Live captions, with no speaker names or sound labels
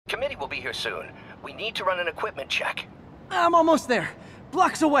Committee will be here soon. We need to run an equipment check. I'm almost there.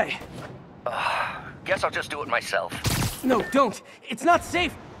 Blocks away. Guess I'll just do it myself. No, don't. It's not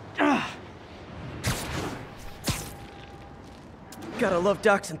safe. Gotta love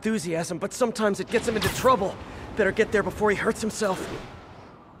Doc's enthusiasm, but sometimes it gets him into trouble. Better get there before he hurts himself.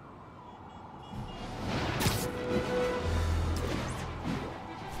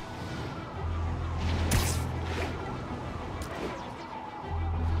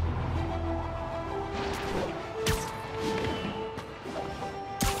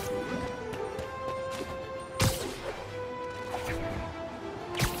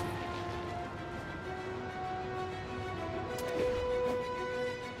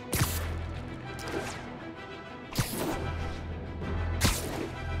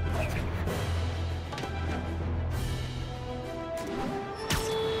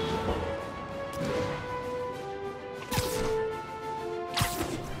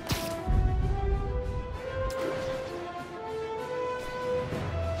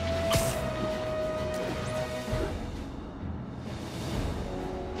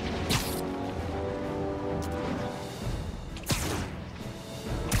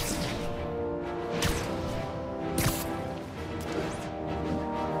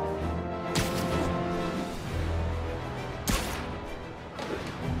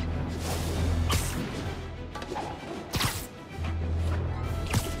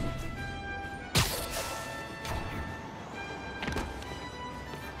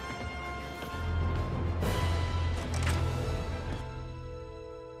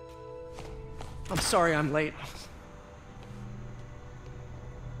 I'm sorry I'm late.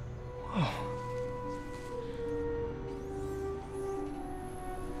 Oh.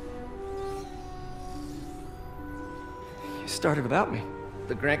 You started without me.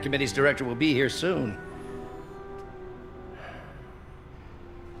 The grant committee's director will be here soon.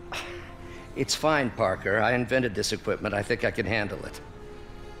 It's fine, Parker. I invented this equipment. I think I can handle it.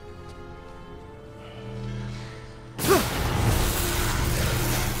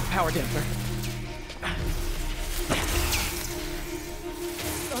 Power damper.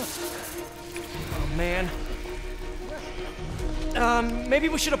 Oh, man. Maybe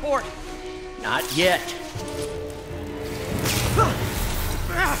we should abort. Not yet.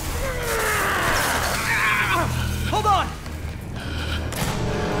 Hold on!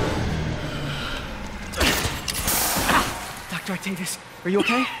 Dr. Octavius, are you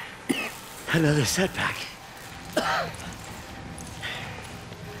okay? Another setback.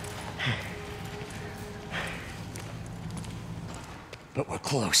 But we're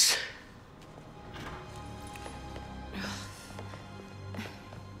close.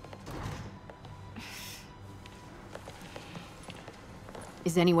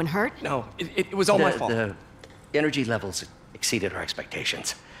 Is anyone hurt? No, it was all my fault. The energy levels exceeded our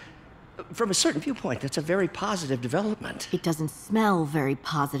expectations. From a certain viewpoint, that's a very positive development. It doesn't smell very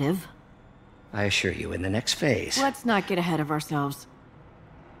positive. I assure you, in the next phase... Let's not get ahead of ourselves.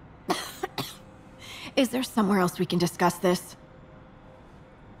 Is there somewhere else we can discuss this?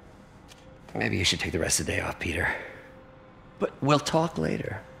 Maybe you should take the rest of the day off, Peter. But we'll talk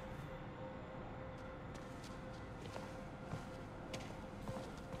later.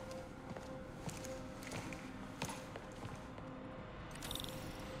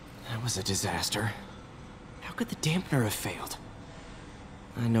 that was a disaster. How could the dampener have failed?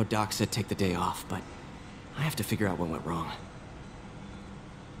 I know Doc said take the day off, but I have to figure out what went wrong.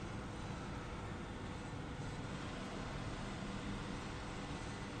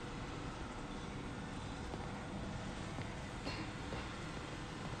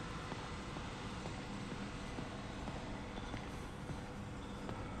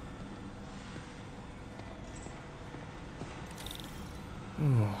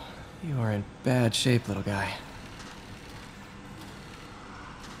 Ooh, you are in bad shape, little guy.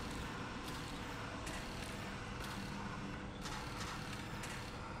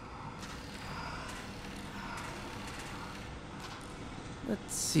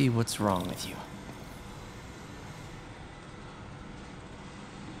 Let's see what's wrong with you.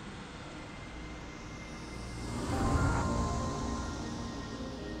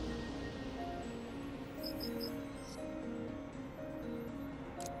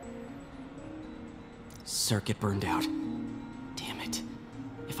 Circuit burned out. Damn it.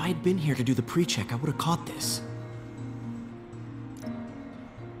 If I had been here to do the pre-check, I would have caught this.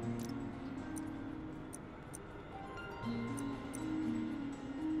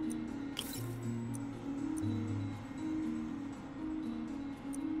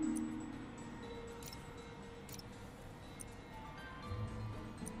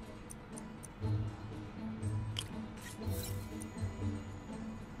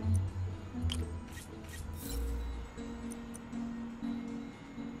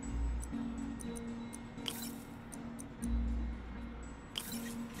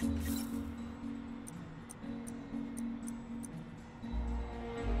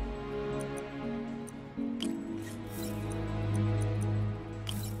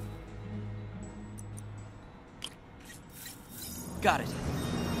 Got it.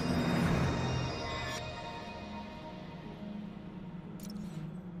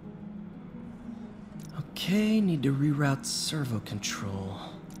 Okay, need to reroute servo control.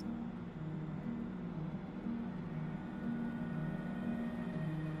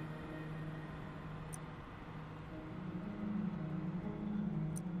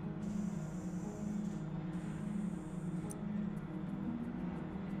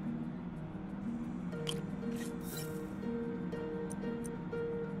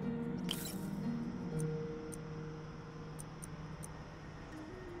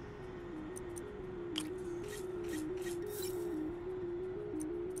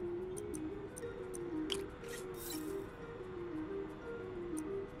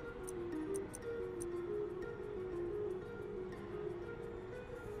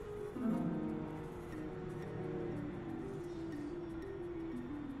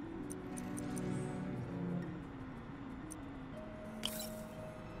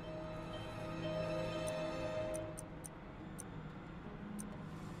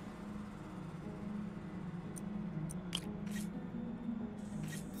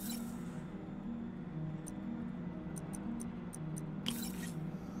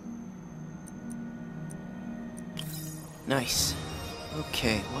 Nice.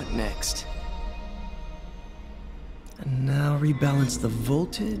 Okay, what next? And now rebalance the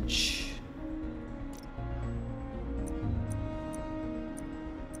voltage.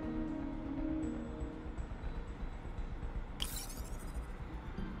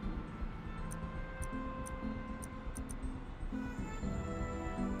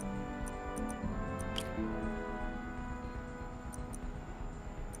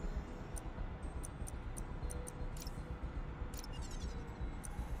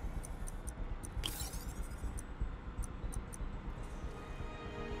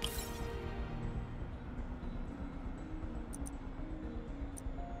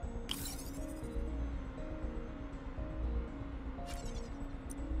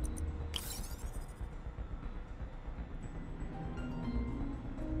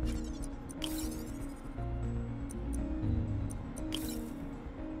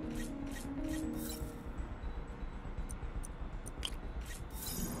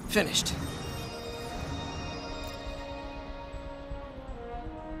 Finished.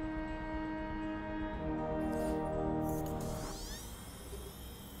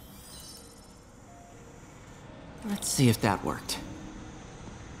 Let's see if that worked.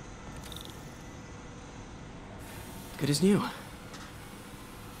 Good as new.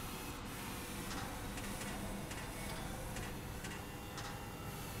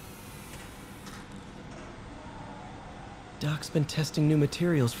 Doc's been testing new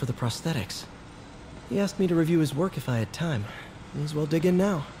materials for the prosthetics. He asked me to review his work if I had time. May as well dig in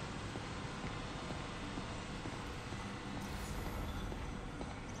now.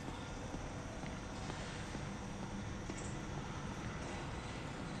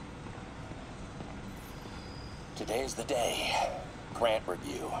 Today's the day. Grant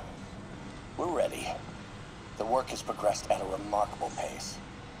review. We're ready. The work has progressed at a remarkable pace.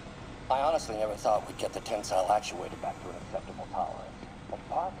 I honestly never thought we'd get the tensile actuator back to an acceptable tolerance. But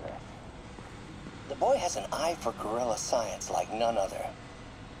Parker... the boy has an eye for guerrilla science like none other.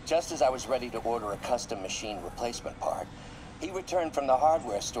 Just as I was ready to order a custom machine replacement part, he returned from the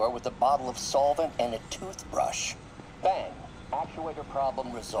hardware store with a bottle of solvent and a toothbrush. Bang! Actuator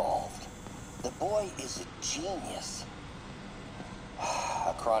problem resolved. The boy is a genius.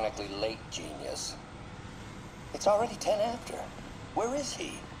 A chronically late genius. It's already 10 after. Where is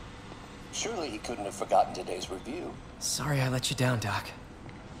he? Surely he couldn't have forgotten today's review. Sorry I let you down, Doc.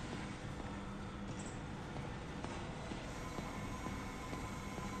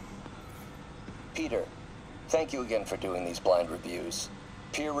 Peter, thank you again for doing these blind reviews.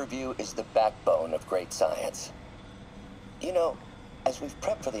 Peer review is the backbone of great science. You know, as we've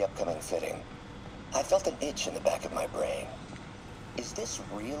prepped for the upcoming fitting, I felt an itch in the back of my brain. Is this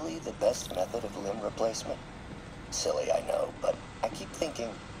really the best method of limb replacement? Silly, I know, but I keep thinking,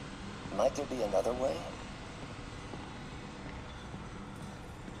 might there be another way?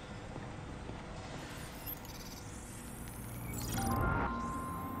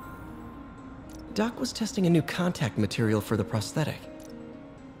 Doc was testing a new contact material for the prosthetic.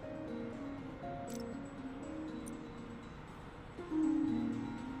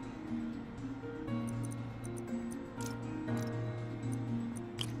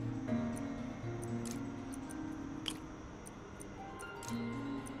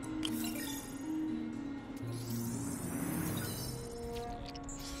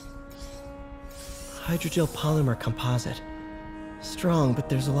 Hydrogel polymer composite. Strong, but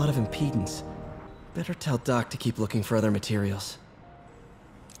there's a lot of impedance. Better tell Doc to keep looking for other materials.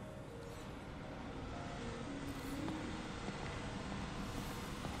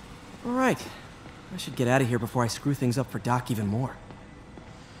 Alright. I should get out of here before I screw things up for Doc even more.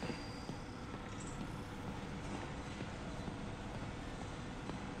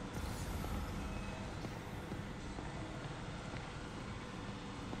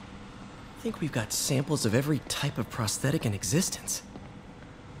 I think we've got samples of every type of prosthetic in existence.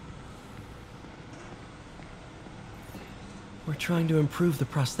 We're trying to improve the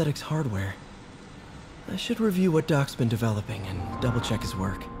prosthetics hardware. I should review what Doc's been developing and double-check his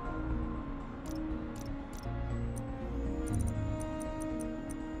work.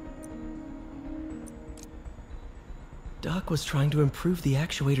 Doc was trying to improve the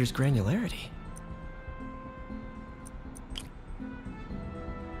actuator's granularity.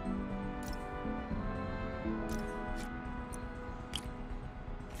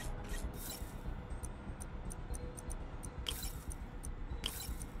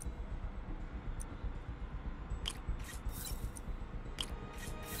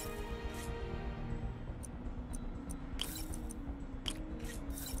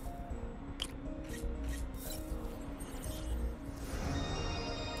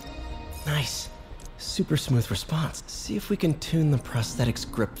 Nice. Super smooth response. See if we can tune the prosthetic's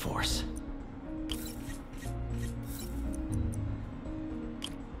grip force.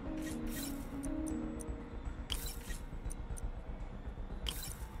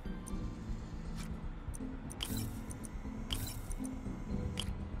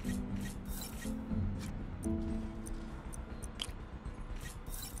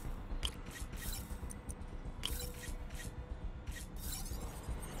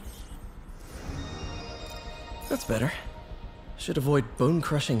 That's better. Should avoid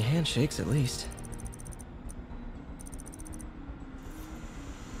bone-crushing handshakes at least.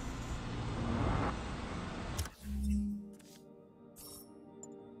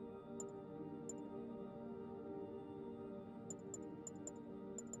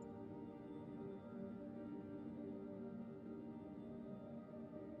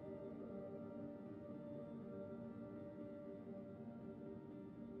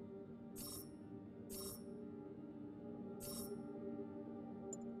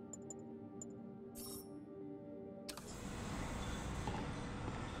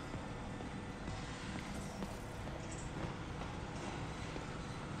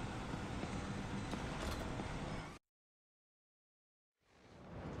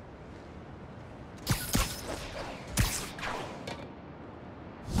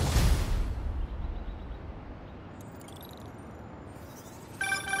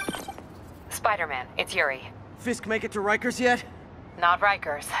 Spider-Man, it's Yuri. Fisk make it to Rikers yet? Not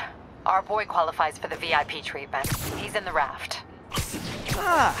Rikers. Our boy qualifies for the VIP treatment. He's in the raft.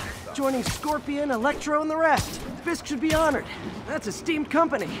 Ah! Joining Scorpion, Electro, and the rest. Fisk should be honored. That's esteemed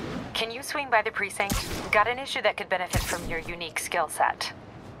company. Can you swing by the precinct? Got an issue that could benefit from your unique skill set.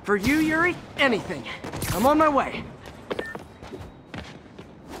 For you, Yuri, anything. I'm on my way.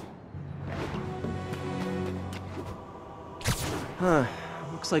 Huh.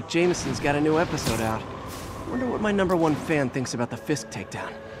 Looks like Jameson's got a new episode out. Wonder what my #1 fan thinks about the Fisk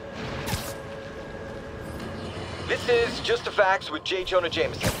takedown. This is Just the Facts with J. Jonah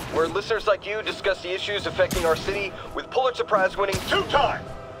Jameson, where listeners like you discuss the issues affecting our city with Pulitzer Prize-winning two-time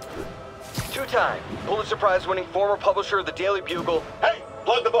Pulitzer Prize-winning former publisher of the Daily Bugle. Hey,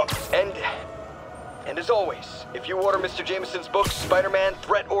 plug the book. And as always, if you order Mr. Jameson's book, Spider-Man,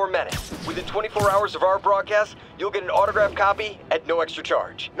 Threat or Menace, within 24 hours of our broadcast, you'll get an autographed copy at no extra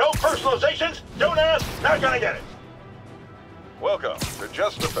charge. No personalizations. Don't ask. Not gonna get it. Welcome to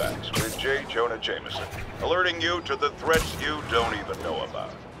Just the Facts with J. Jonah Jameson, alerting you to the threats you don't even know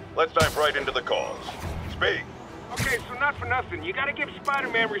about. Let's dive right into the cause. Speak. Okay, so not for nothing. You gotta give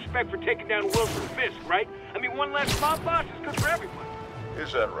Spider-Man respect for taking down Wilson Fisk, right? I mean, one less mob boss is good for everyone.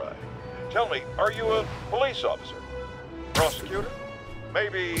 Is that right? Tell me, are you a police officer? Prosecutor?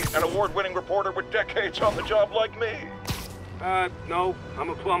 Maybe an award-winning reporter with decades on the job like me? No, I'm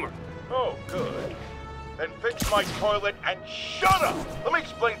a plumber. Oh, good. Then fix my toilet and shut up! Let me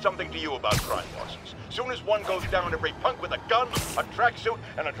explain something to you about crime bosses. Soon as one goes down, every punk with a gun, a tracksuit,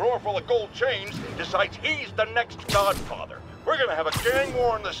 and a drawer full of gold chains decides he's the next godfather. We're gonna have a gang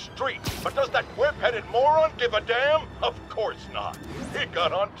war in the street, but does that whip-headed moron give a damn? Of course not. He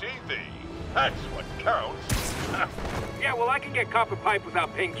got on TV. That's what counts. Yeah, well, I can get copper pipe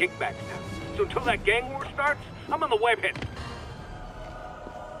without paying kickbacks now. So until that gang war starts, I'm on the web hit.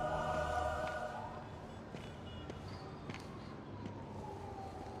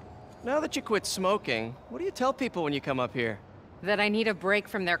 Now that you quit smoking, what do you tell people when you come up here? That I need a break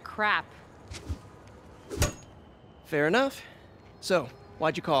from their crap. Fair enough. So,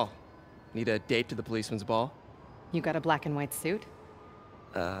 why'd you call? Need a date to the policeman's ball? You got a black and white suit?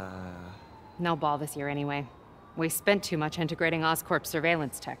 No ball this year anyway. We spent too much integrating Oscorp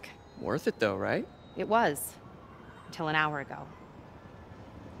surveillance tech. Worth it though, right? It was. Until an hour ago.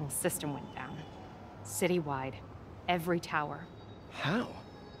 The whole system went down. Citywide. Every tower. How?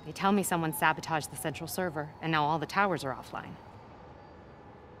 They tell me someone sabotaged the central server, and now all the towers are offline.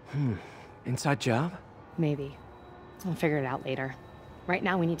 Inside job? Maybe. I'll figure it out later. Right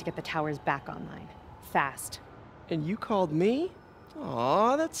now, we need to get the towers back online. Fast. And you called me?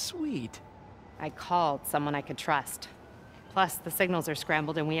 Aw, that's sweet. I called someone I could trust. Plus, the signals are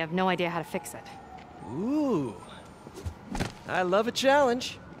scrambled and we have no idea how to fix it. Ooh. I love a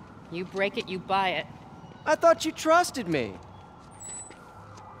challenge. You break it, you buy it. I thought you trusted me.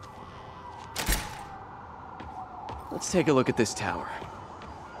 Let's take a look at this tower.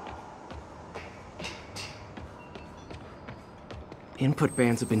 Input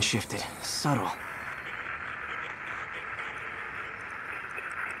bands have been shifted. Subtle.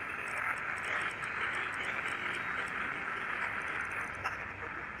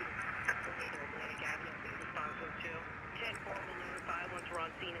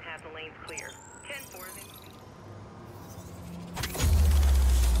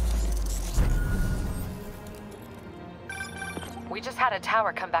 We just had a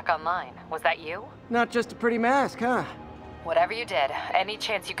tower come back online. Was that you? Not just a pretty mask, huh? Whatever you did, any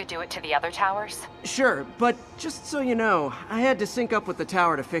chance you could do it to the other towers? Sure, but just so you know, I had to sync up with the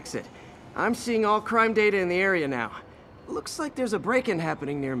tower to fix it. I'm seeing all crime data in the area now. Looks like there's a break-in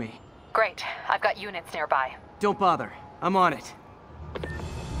happening near me. Great. I've got units nearby. Don't bother. I'm on it.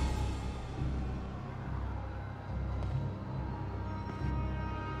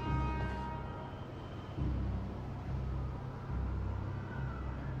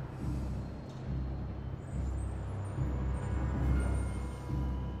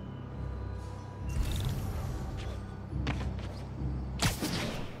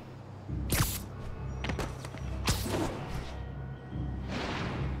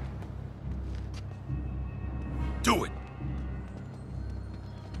 Do it!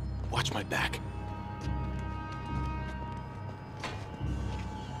 Watch my back.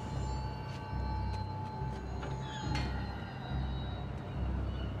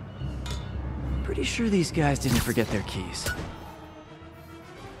 Pretty sure these guys didn't forget their keys.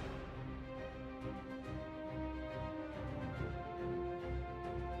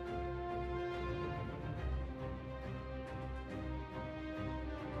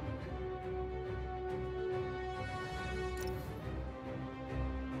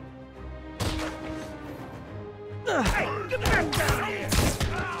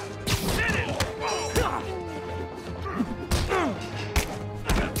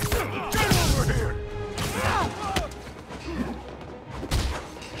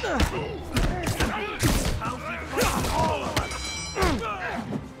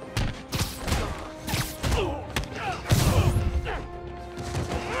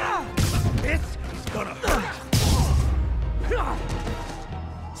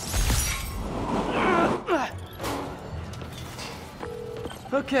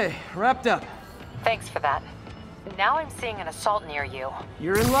 Okay, wrapped up. Thanks for that. Now I'm seeing an assault near you.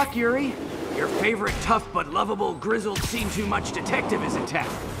 You're in luck, Yuri. Your favorite tough but lovable, grizzled, seen-too-much detective is attacked.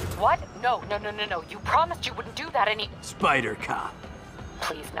 What? No. You promised you wouldn't do that any— Spider Cop.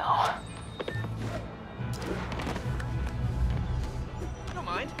 Please, no. You don't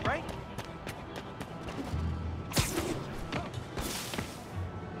mind, right?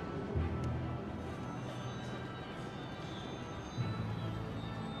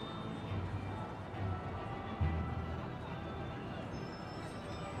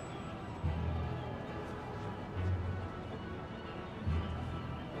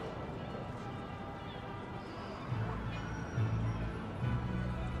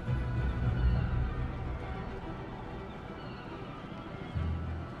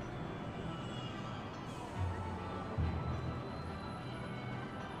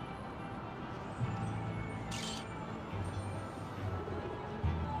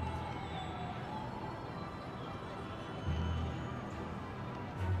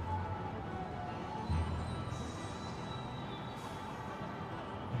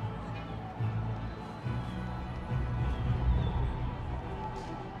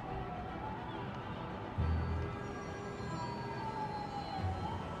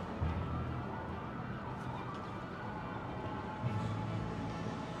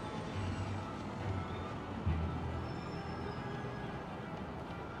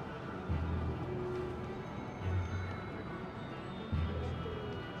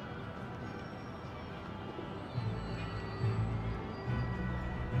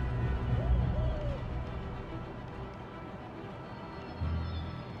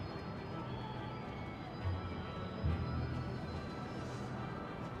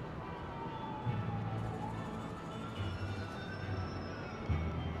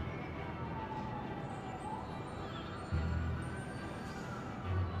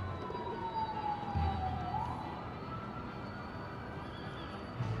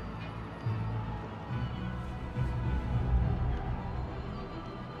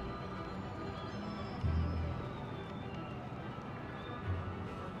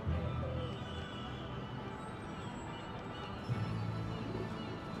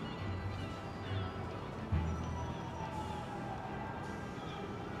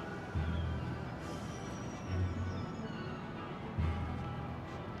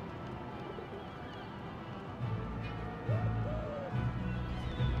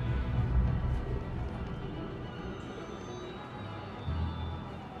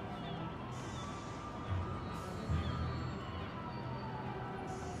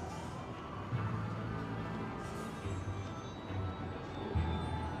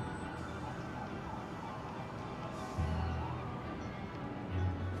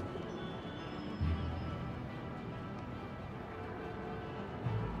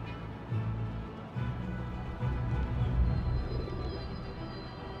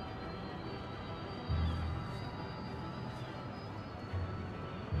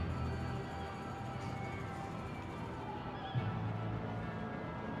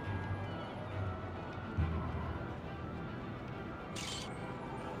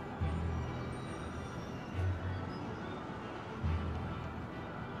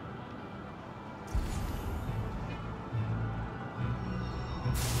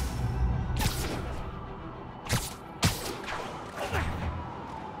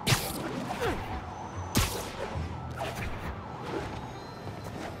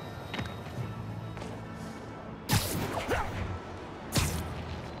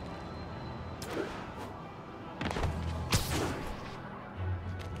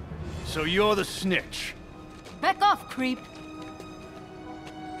 So you're the snitch? Back off, creep.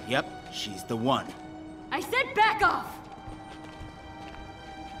 Yep, she's the one. I said back off!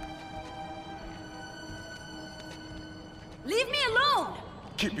 Leave me alone!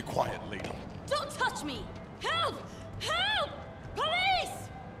 Keep it quiet, lady. Don't touch me! Help! Help! Police!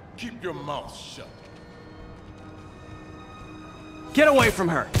 Keep your mouth shut. Get away from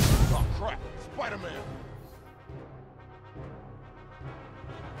her! Oh, crap. Spider-Man.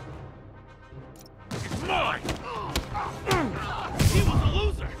 It's mine! He was a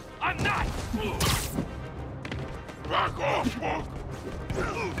loser! I'm not! Back off, punk!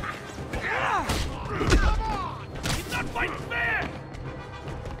 Come on! He's not fighting fair!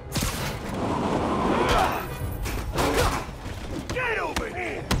 Get over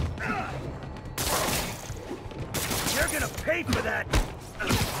here! You're gonna pay for that!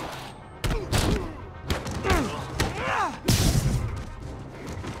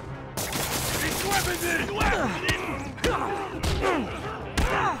 These weapons in!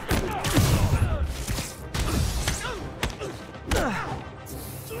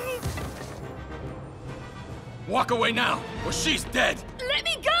 Walk away now, or she's dead! Let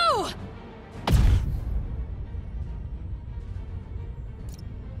me go!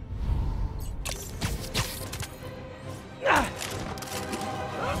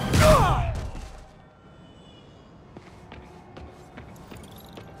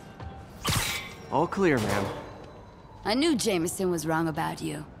 All clear, ma'am. I knew Jameson was wrong about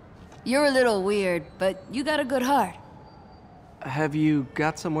you. You're a little weird, but you got a good heart. Have you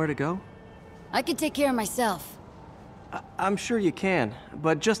got somewhere to go? I can take care of myself. I'm sure you can,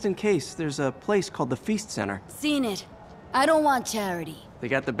 but just in case, there's a place called the Feast Center. Seen it. I don't want charity. They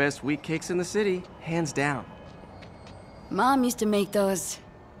got the best wheat cakes in the city, hands down. Mom used to make those.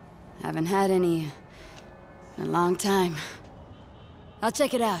 Haven't had any in a long time. I'll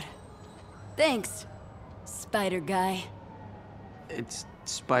check it out. Thanks, Spider Guy. It's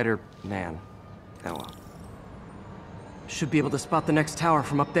Spider-Man. Oh well. Should be able to spot the next tower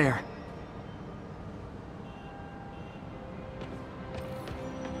from up there.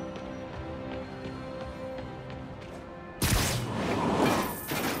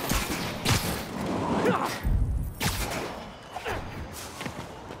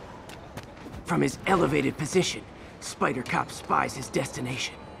 From his elevated position, Spider Cop spies his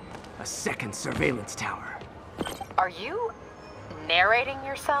destination. A second surveillance tower. Are you narrating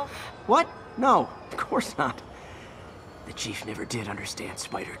yourself? What? No, of course not. The chief never did understand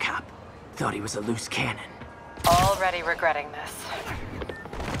Spider Cop. Thought he was a loose cannon. Already regretting this.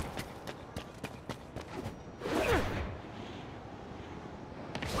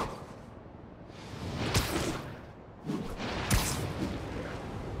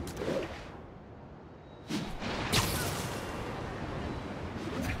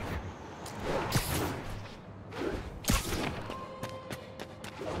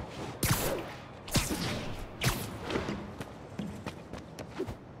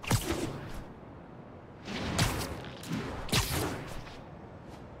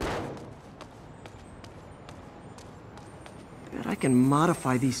 Bet I can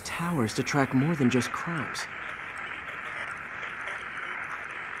modify these towers to track more than just crimes.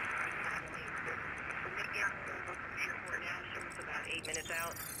 About 8 minutes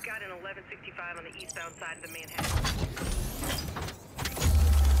out. Got an 1165 on the eastbound side of the Manhattan.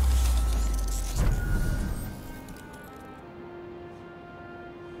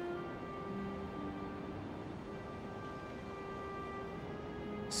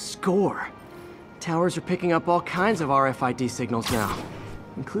 Score! Towers are picking up all kinds of RFID signals now,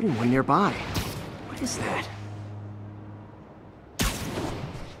 including one nearby. What is that?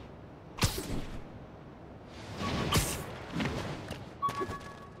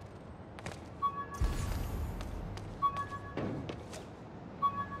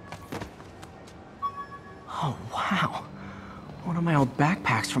 Oh, wow. One of my old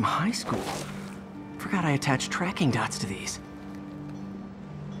backpacks from high school. Forgot I attached tracking dots to these.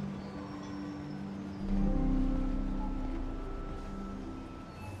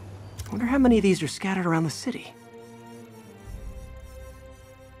 Wonder how many of these are scattered around the city.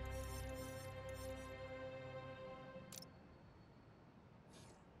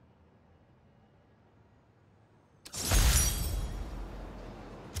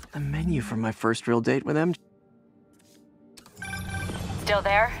 The menu from my first real date with MJ. Still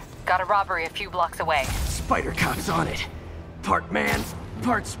there? Got a robbery a few blocks away. Spider Cop's on it. Part man,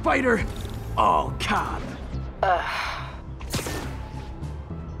 part spider, all cop.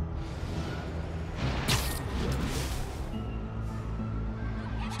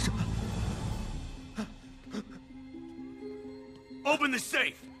 Open the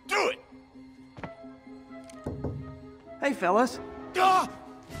safe! Do it! Hey, fellas. Ah!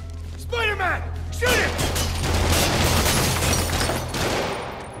 Spider-Man! Shoot him!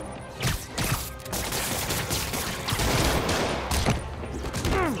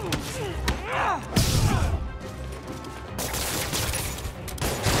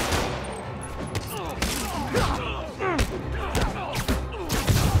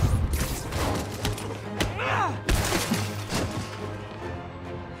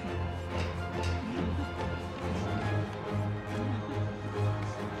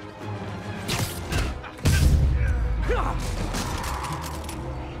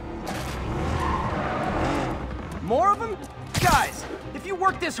 More of them? Guys, if you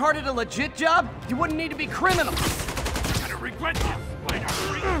worked this hard at a legit job, you wouldn't need to be criminals. You're gonna regret this,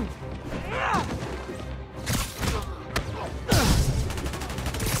 Spider-Man!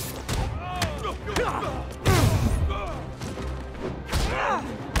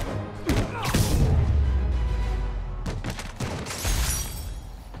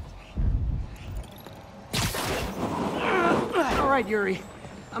 All right, Yuri.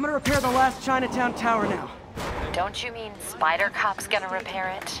 I'm gonna repair the last Chinatown tower now. Don't you mean Spider Cop's gonna repair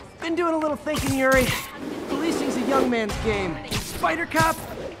it? Been doing a little thinking, Yuri. Policing's a young man's game. Spider Cop?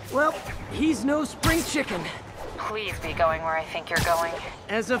 Well, he's no spring chicken. Please be going where I think you're going.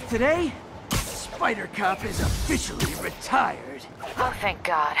 As of today, Spider Cop is officially retired. Oh, thank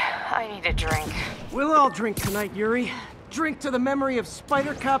God. I need a drink. We'll all drink tonight, Yuri. Drink to the memory of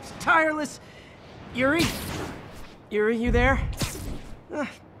Spider Cop's tireless... Yuri? Yuri, you there?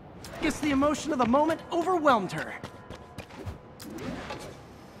 Guess the emotion of the moment overwhelmed her.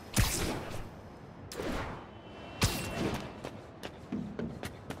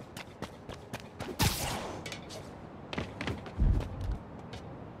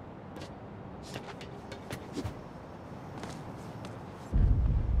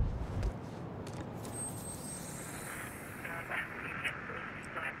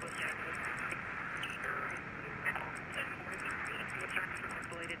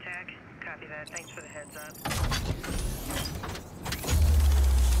 Blade attack. Copy that. Thanks for the heads up.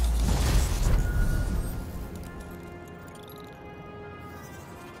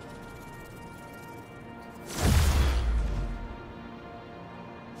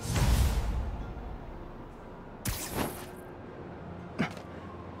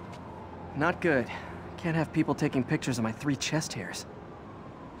 Not good. Can't have people taking pictures of my 3 chest hairs.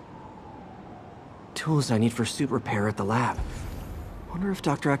 Tools I need for suit repair at the lab. Wonder if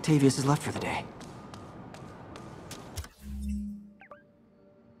Dr. Octavius is left for the day.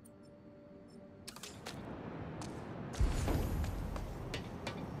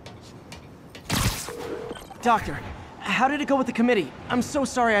 Doctor, how did it go with the committee? I'm so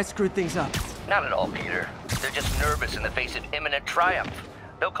sorry I screwed things up. Not at all, Peter. They're just nervous in the face of imminent triumph.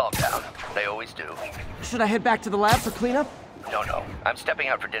 They'll calm down. They always do. Should I head back to the lab for cleanup? No. I'm stepping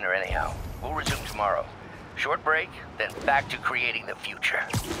out for dinner anyhow. We'll resume tomorrow. Short break, then back to creating the future.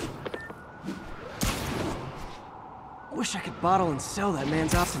 Wish I could bottle and sell that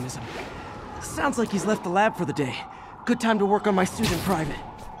man's optimism. Sounds like he's left the lab for the day. Good time to work on my suit in private.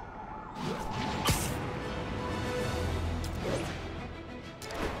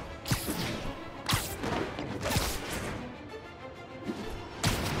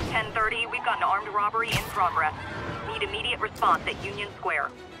 We've got an armed robbery in progress. Need immediate response at Union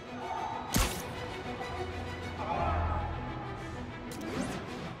Square.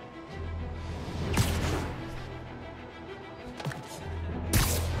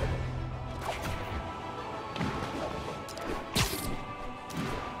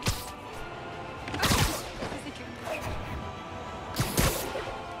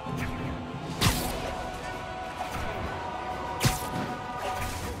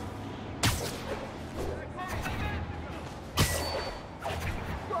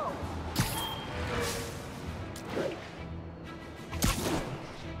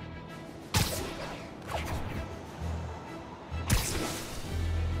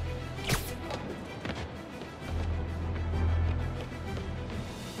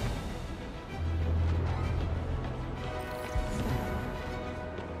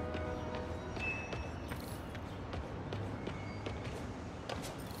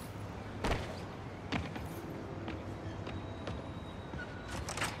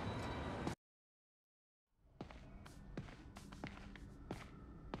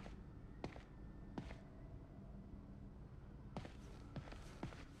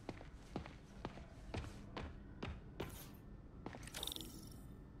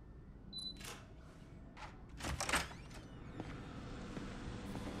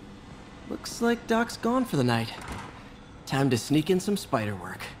 Looks like Doc's gone for the night. Time to sneak in some spider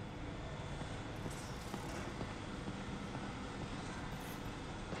work.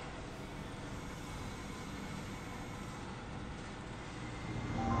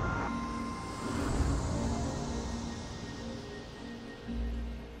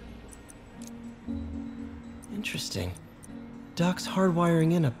 Interesting. Doc's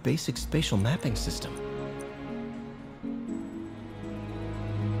hardwiring in a basic spatial mapping system.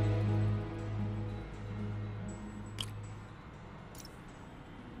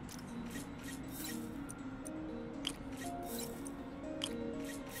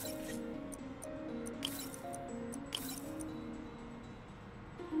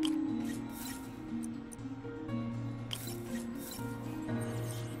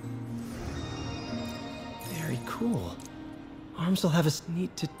 Cool. Arms will have us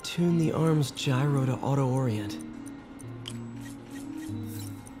need to tune the arm's gyro to auto-orient.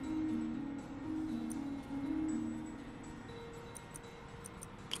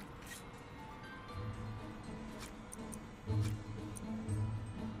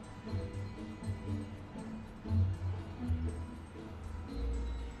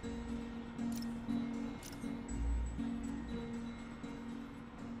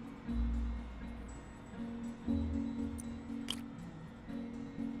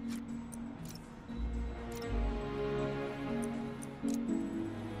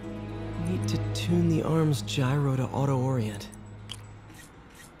 To tune the arm's gyro to auto-orient.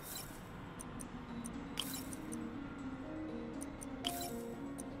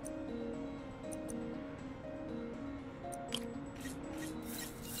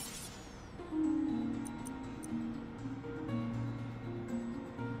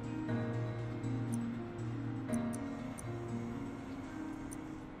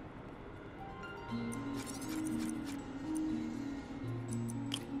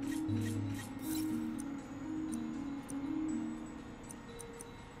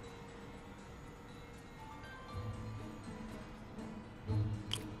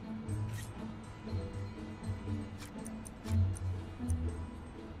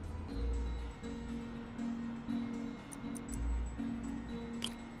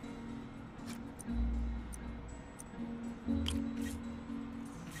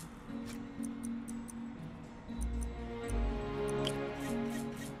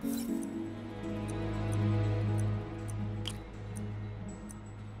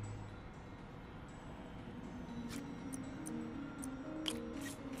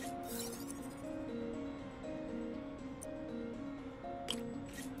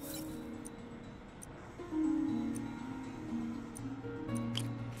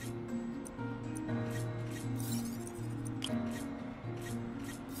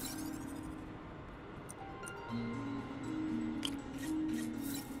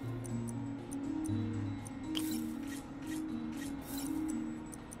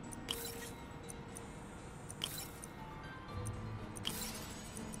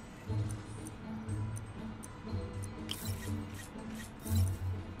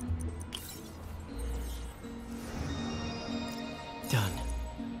 Done.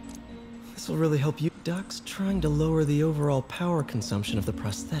 This will really help you. Doc's trying to lower the overall power consumption of the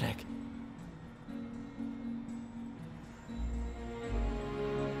prosthetic.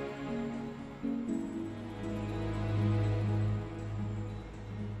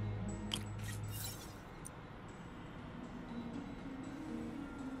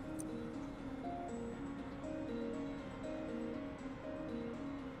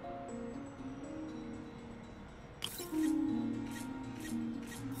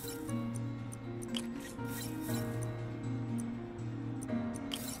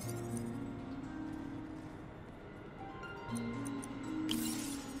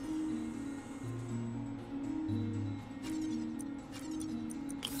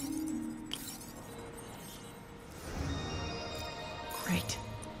 Great.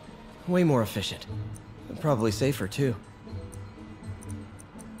 Way more efficient. And probably safer, too.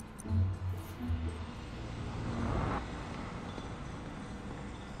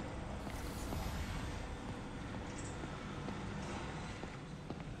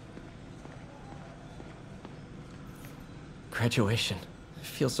 Graduation. It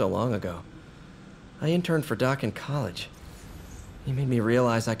feels so long ago. I interned for Doc in college. He made me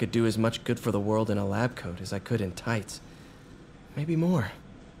realize I could do as much good for the world in a lab coat as I could in tights. Maybe more.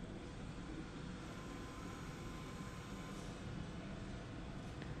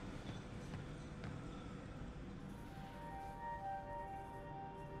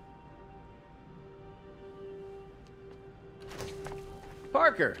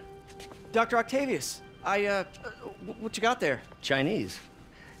 Parker! Dr. Octavius, what you got there? Chinese.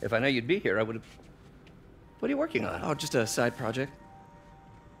 If I know you'd be here, I would have... What are you working on? Oh, just a side project.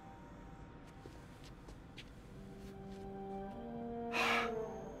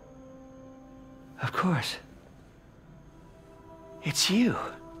 Of course. It's you.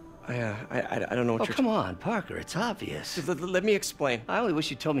 I don't know what you're... Oh, come on, Parker, it's obvious. Let me explain. I only wish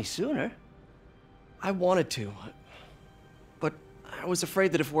you told me sooner. I wanted to, but I was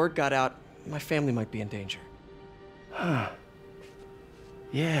afraid that if word got out, my family might be in danger. Huh.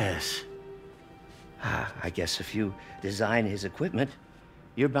 Yes. I guess if you design his equipment,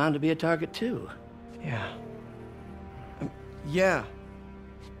 you're bound to be a target too. Yeah. Yeah.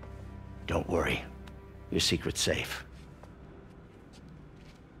 Don't worry. Your secret's safe.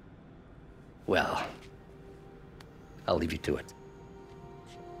 Well, I'll leave you to it.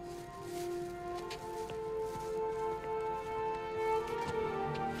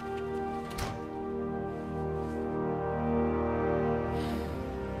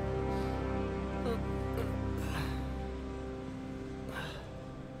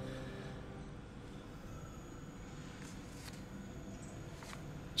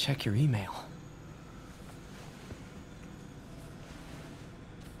 Check your email.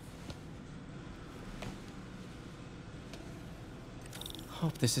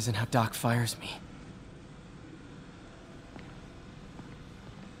 Hope this isn't how Doc fires me.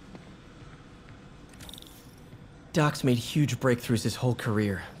 Doc's made huge breakthroughs his whole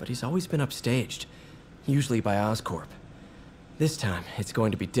career, but he's always been upstaged, usually by Oscorp. This time, it's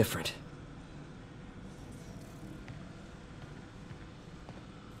going to be different.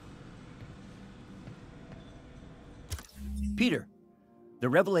 Peter, the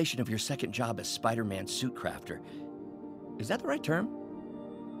revelation of your second job as Spider-Man suit crafter, is that the right term?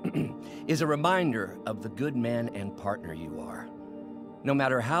 Is a reminder of the good man and partner you are. No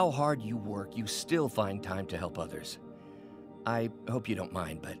matter how hard you work, you still find time to help others. I hope you don't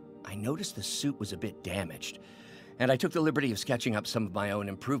mind, but I noticed the suit was a bit damaged, and I took the liberty of sketching up some of my own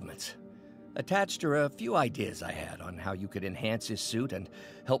improvements. Attached are a few ideas I had on how you could enhance his suit and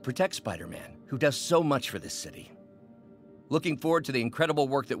help protect Spider-Man, who does so much for this city. Looking forward to the incredible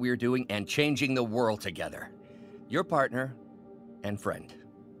work that we are doing and changing the world together. Your partner and friend,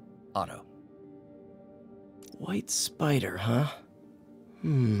 Otto. White Spider, huh?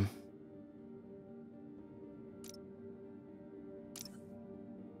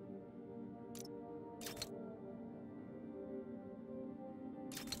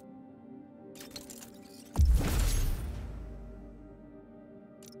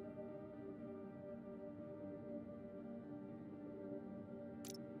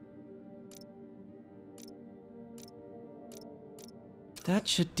 That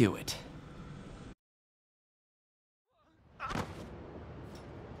should do it.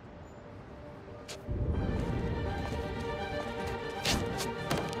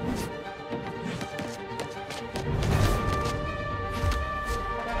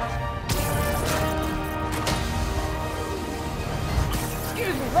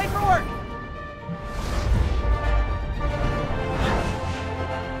 Excuse me, late for work!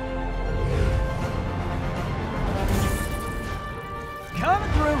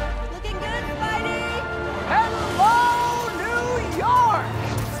 Coming through! Looking good, Spidey! Hello, New York!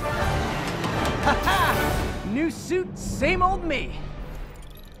 Ha-ha! New suit, same old me.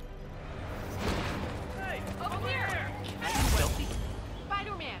 Hey, over here!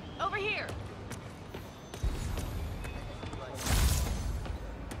 Spider-Man, over here!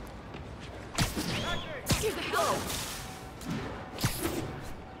 Here's the hell!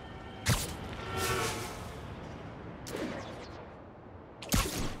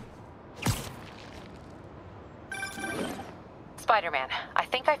 Spider-Man, I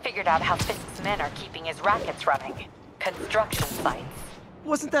think I figured out how Fisk's men are keeping his rackets running. Construction sites.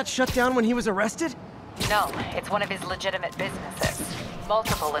 Wasn't that shut down when he was arrested? No, it's one of his legitimate businesses.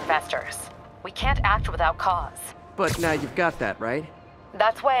 Multiple investors. We can't act without cause. But now you've got that, right?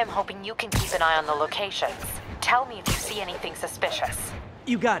 That's why I'm hoping you can keep an eye on the locations. Tell me if you see anything suspicious.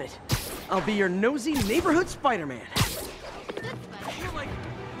 You got it. I'll be your nosy neighborhood Spider-Man.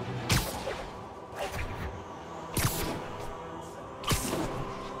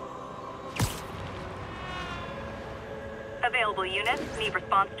 Available units need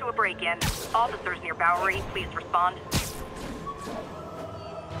response to a break-in. Officers near Bowery, please respond.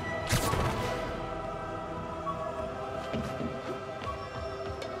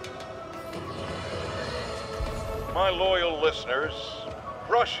 My loyal listeners,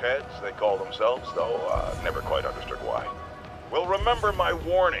 brushheads they call themselves, though never quite understood why, will remember my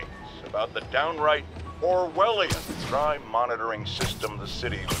warnings about the downright Orwellian crime monitoring system the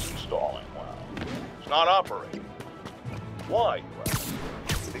city was installing. Well, it's not operating. Why, you ask?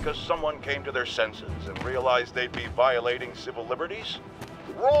 Because someone came to their senses and realized they'd be violating civil liberties?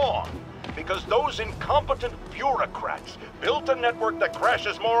 Wrong! Because those incompetent bureaucrats built a network that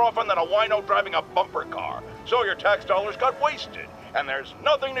crashes more often than a wino driving a bumper car. So your tax dollars got wasted, and there's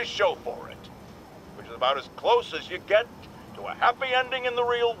nothing to show for it. Which is about as close as you get to a happy ending in the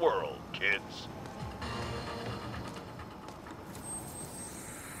real world, kids.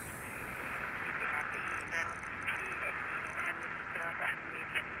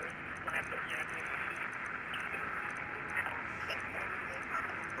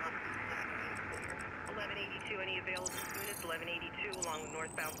 available units 1182 along the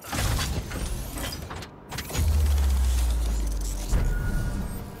northbound side.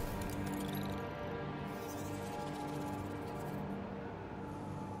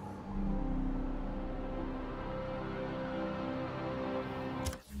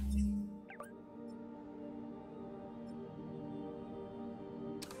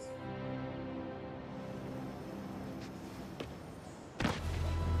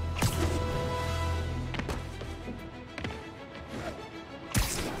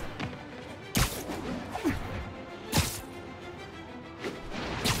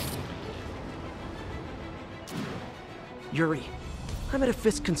 Yuri, I'm at a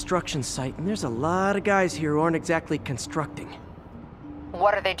Fisk construction site, and there's a lot of guys here who aren't exactly constructing.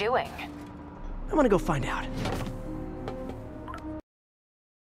 What are they doing? I want to go find out.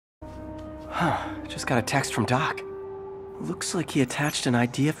 Huh, just got a text from Doc. Looks like he attached an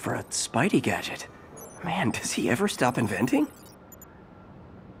idea for a Spidey gadget. Man, does he ever stop inventing?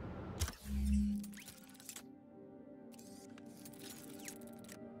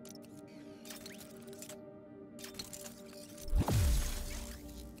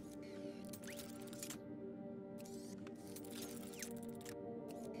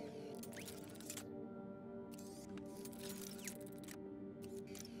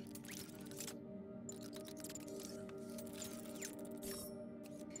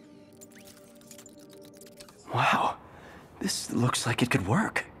 Wow, this looks like it could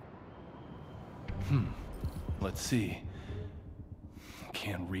work. Let's see.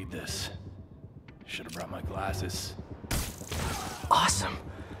 Can't read this. Should have brought my glasses. Awesome.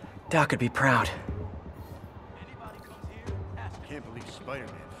 Doc would be proud. Can't believe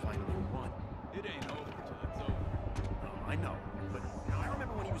Spider-Man finally won. It ain't over till it's over. Oh, I know, but I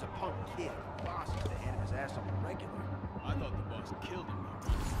remember when he was a punk kid. The boss used to hand his ass on the regular. I thought the boss killed him.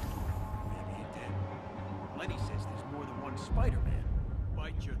 Maybe he did. Lenny says there's more than one Spider-Man.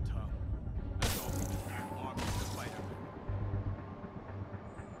 Bite your tongue. That's all we are, Mr. Spider-Man.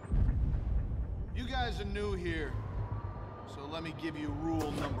 You guys are new here, so let me give you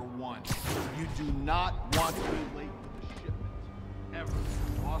rule number 1. You do not want to be late for the shipment. Ever.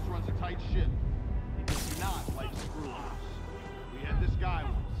 The boss runs a tight ship. He does not like screw-ups. We had this guy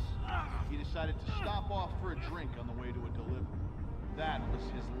once. He decided to stop off for a drink on the way to a delivery. That was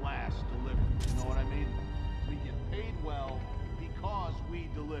his last delivery. You know what I mean? We get paid well because we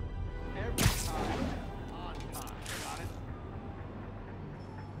deliver. Every time, on time. Got it?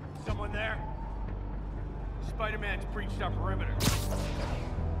 Someone there? Spider-Man's breached our perimeter.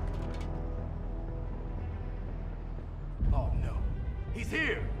 Oh no. He's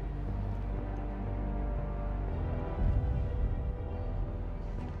here!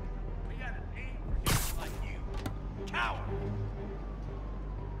 We got an aim for guys like you. Coward!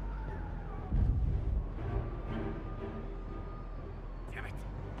 Damn it.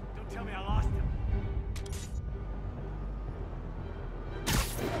 Don't tell me I lost him.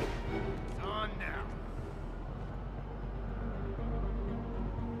 It's on now.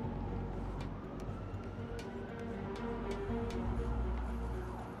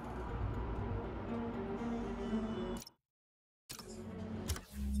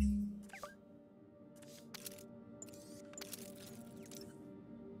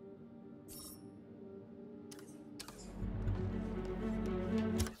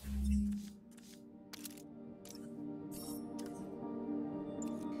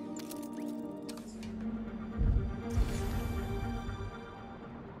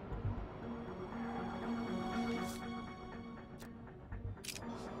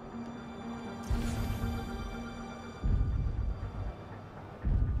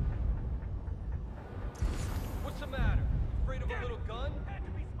 What's the matter? Afraid of a little gun? Had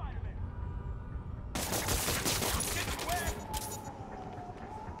to be Spider-Man. Get wet!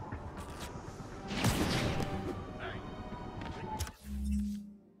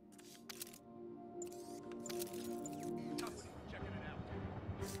 Checking it out.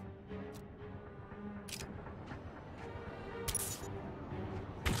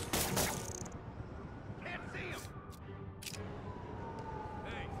 Can't see him!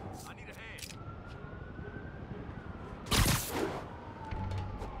 Hey, I need a hand.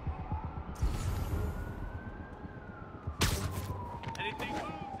 Anything moves,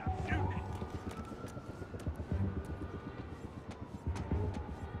 I'm shooting it.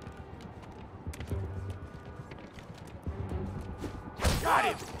 Got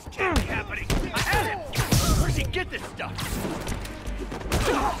him! Can't be happening! I had him! Where'd he get this stuff?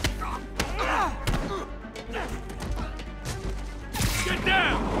 Get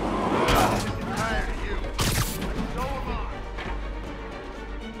down! I'm tired of you. So am I.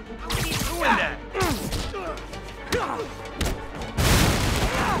 How can he doing that?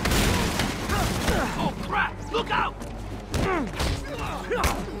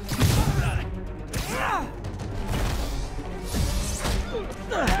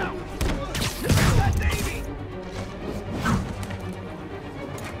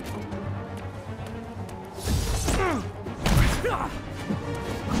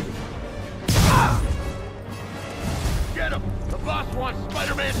 Get him! The boss wants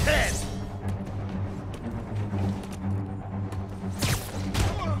Spider-Man's head!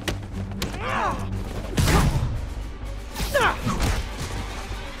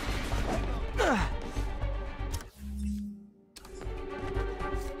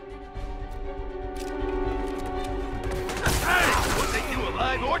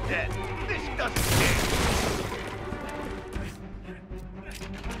 Alive or dead, this doesn't care.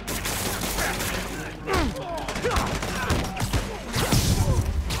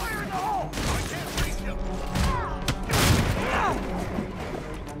 Fire in the hole! I can't reach him.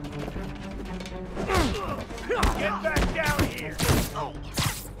 Get back down here!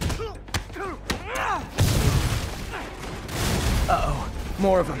 Uh-oh,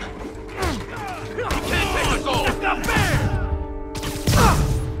 more of them. You can't take us all! That's not fair!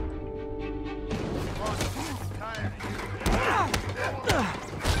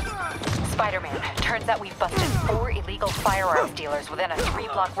 Spider-Man, turns out we've busted 4 illegal firearms dealers within a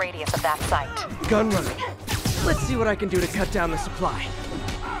 3-block radius of that site. Gun running. Let's see what I can do to cut down the supply.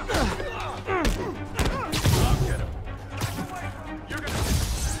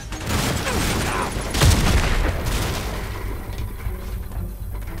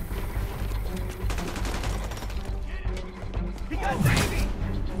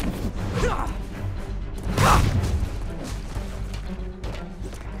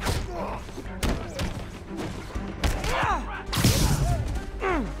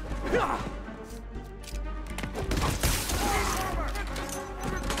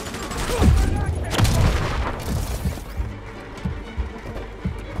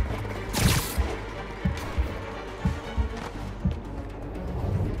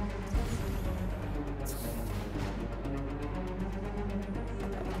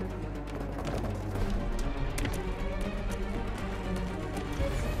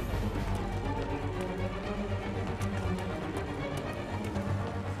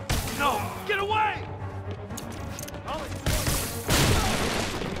 No! Get away!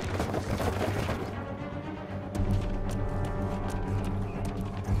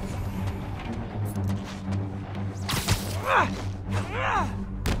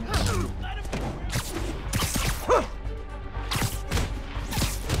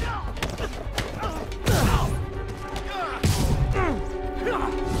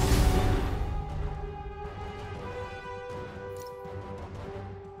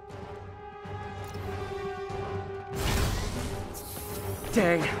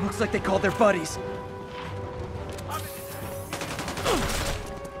 Dang, looks like they called their buddies.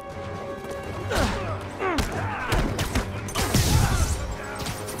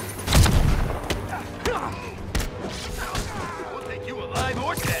 We'll take you alive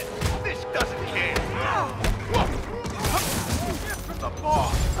or dead. This doesn't care. From the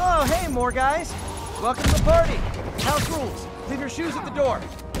boss. Oh, hey, more guys. Welcome to the party. House rules. Leave your shoes at the door.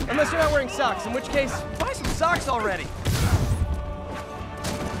 Unless you're not wearing socks, in which case, buy some socks already.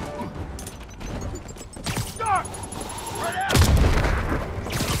 Stop! Right out!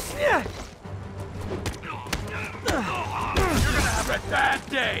 Yeah. You're gonna have a bad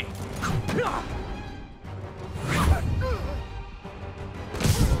day.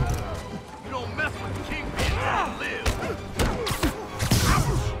 You don't mess with the Kingpin, you live.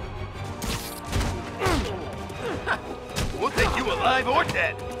 We'll take you alive or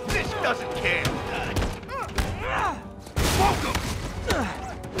dead. This doesn't care. Smoke him!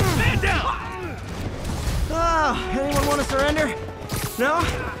 Stand down! Oh, anyone want to surrender? No?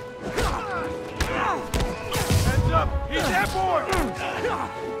 Heads up! He's airborne!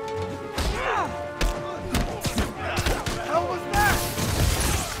 How was that?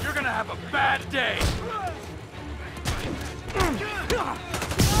 You're gonna have a bad day.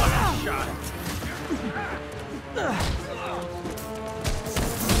 Shot.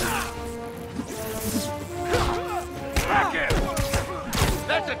 Back in!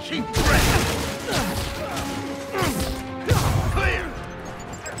 That's a cheap threat! Clear!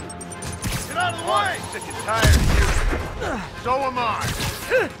 Get out of the way! Sick and tired of you. So am I.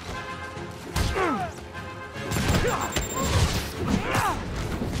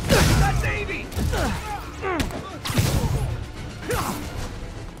 That Davey!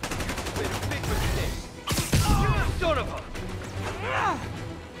 Son of a...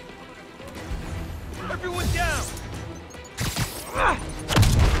 Everyone down!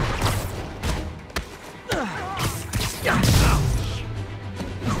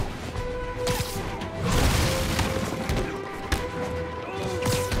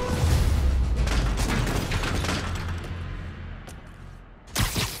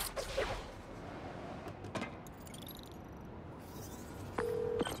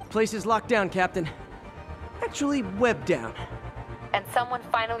 Place is locked down, Captain. Actually, webbed down. And someone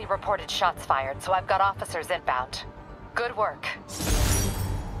finally reported shots fired, so I've got officers inbound. Good work.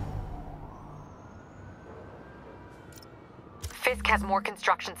 Fisk has more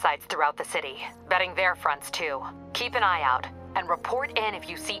construction sites throughout the city, vetting their fronts too. Keep an eye out, and report in if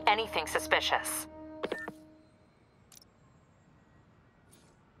you see anything suspicious.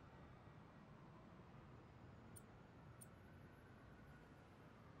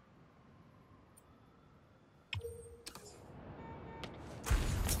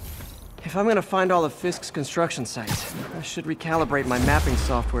 If I'm gonna find all of Fisk's construction sites, I should recalibrate my mapping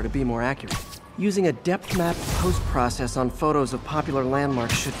software to be more accurate. Using a depth map post-process on photos of popular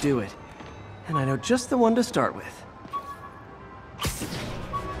landmarks should do it. And I know just the one to start with.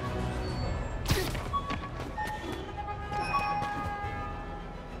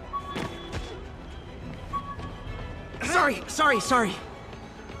 Sorry.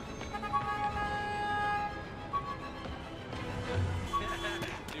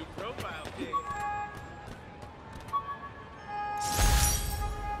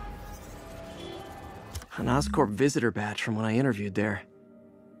 An Oscorp visitor badge from when I interviewed there.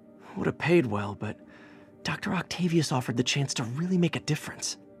 Would have paid well, but Dr. Octavius offered the chance to really make a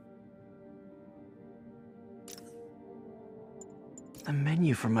difference. The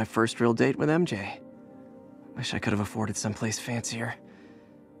menu from my first real date with MJ. Wish I could have afforded someplace fancier,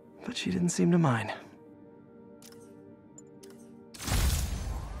 but she didn't seem to mind.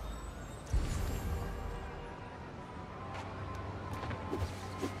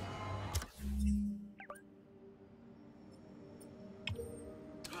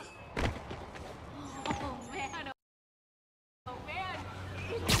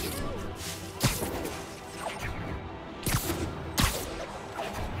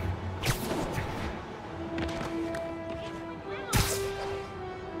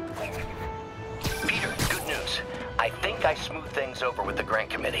 I smoothed things over with the grant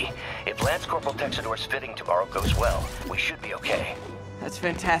committee. If Lance Corporal Texador's fitting tomorrow goes well, we should be okay. That's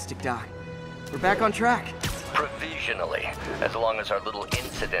fantastic, Doc. We're back on track. Provisionally, as long as our little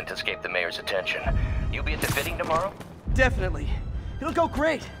incident escaped the mayor's attention. You'll be at the fitting tomorrow? Definitely. It'll go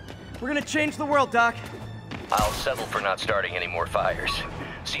great. We're gonna change the world, Doc. I'll settle for not starting any more fires.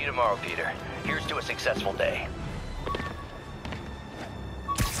 See you tomorrow, Peter. Here's to a successful day.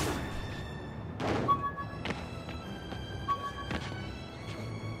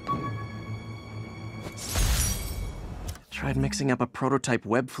 Tried mixing up a prototype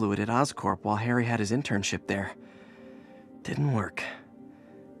web fluid at Oscorp while Harry had his internship there. Didn't work.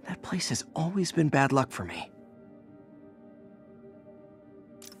 That place has always been bad luck for me.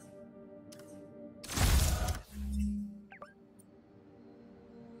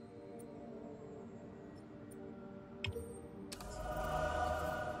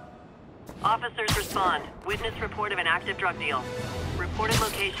 Officers respond. Witness report of an active drug deal. Reported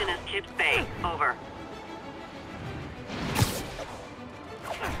location is Kips Bay. Over.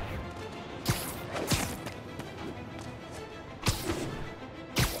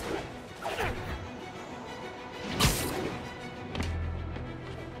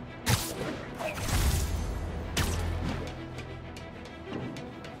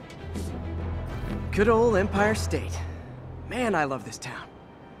 Good old Empire State. Man, I love this town.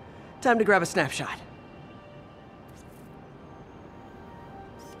 Time to grab a snapshot.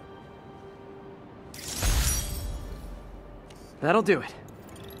 That'll do it.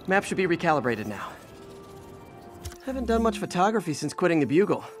 Map should be recalibrated now. Haven't done much photography since quitting the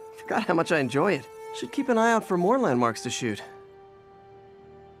Bugle. Forgot how much I enjoy it. Should keep an eye out for more landmarks to shoot.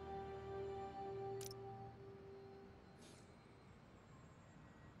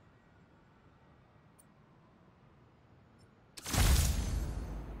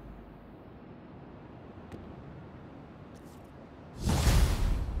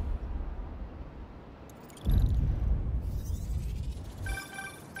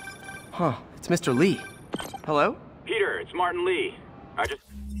 Huh, it's Mr. Lee. Hello? Peter, it's Martin Lee. I just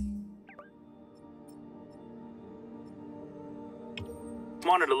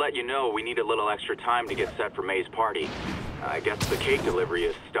wanted to let you know we need a little extra time to get set for May's party. I guess the cake delivery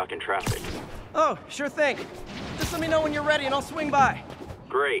is stuck in traffic. Oh, sure thing. Just let me know when you're ready and I'll swing by.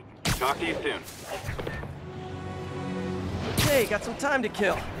 Great. Talk to you soon. Okay, got some time to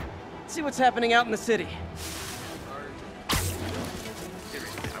kill. Let's see what's happening out in the city.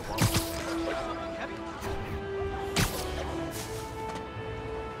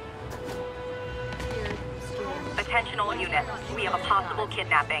 Attention all units. We have a possible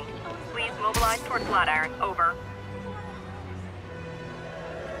kidnapping. Please mobilize toward Flatiron. Over.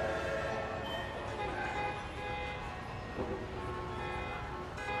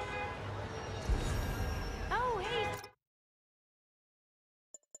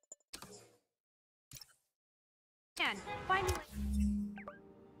 again. Find me later.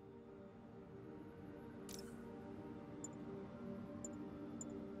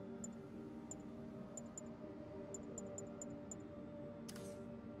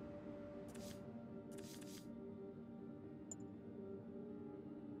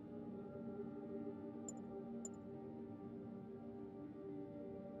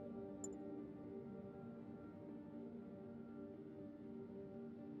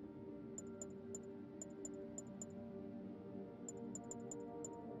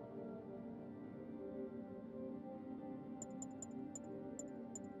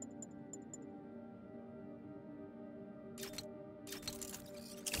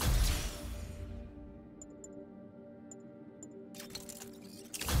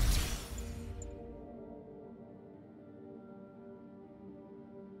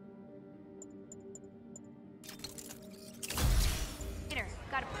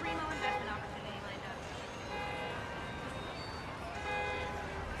 Got a primo investment opportunity lined up.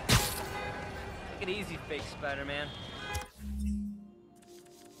 Take it easy, fake Spider-Man.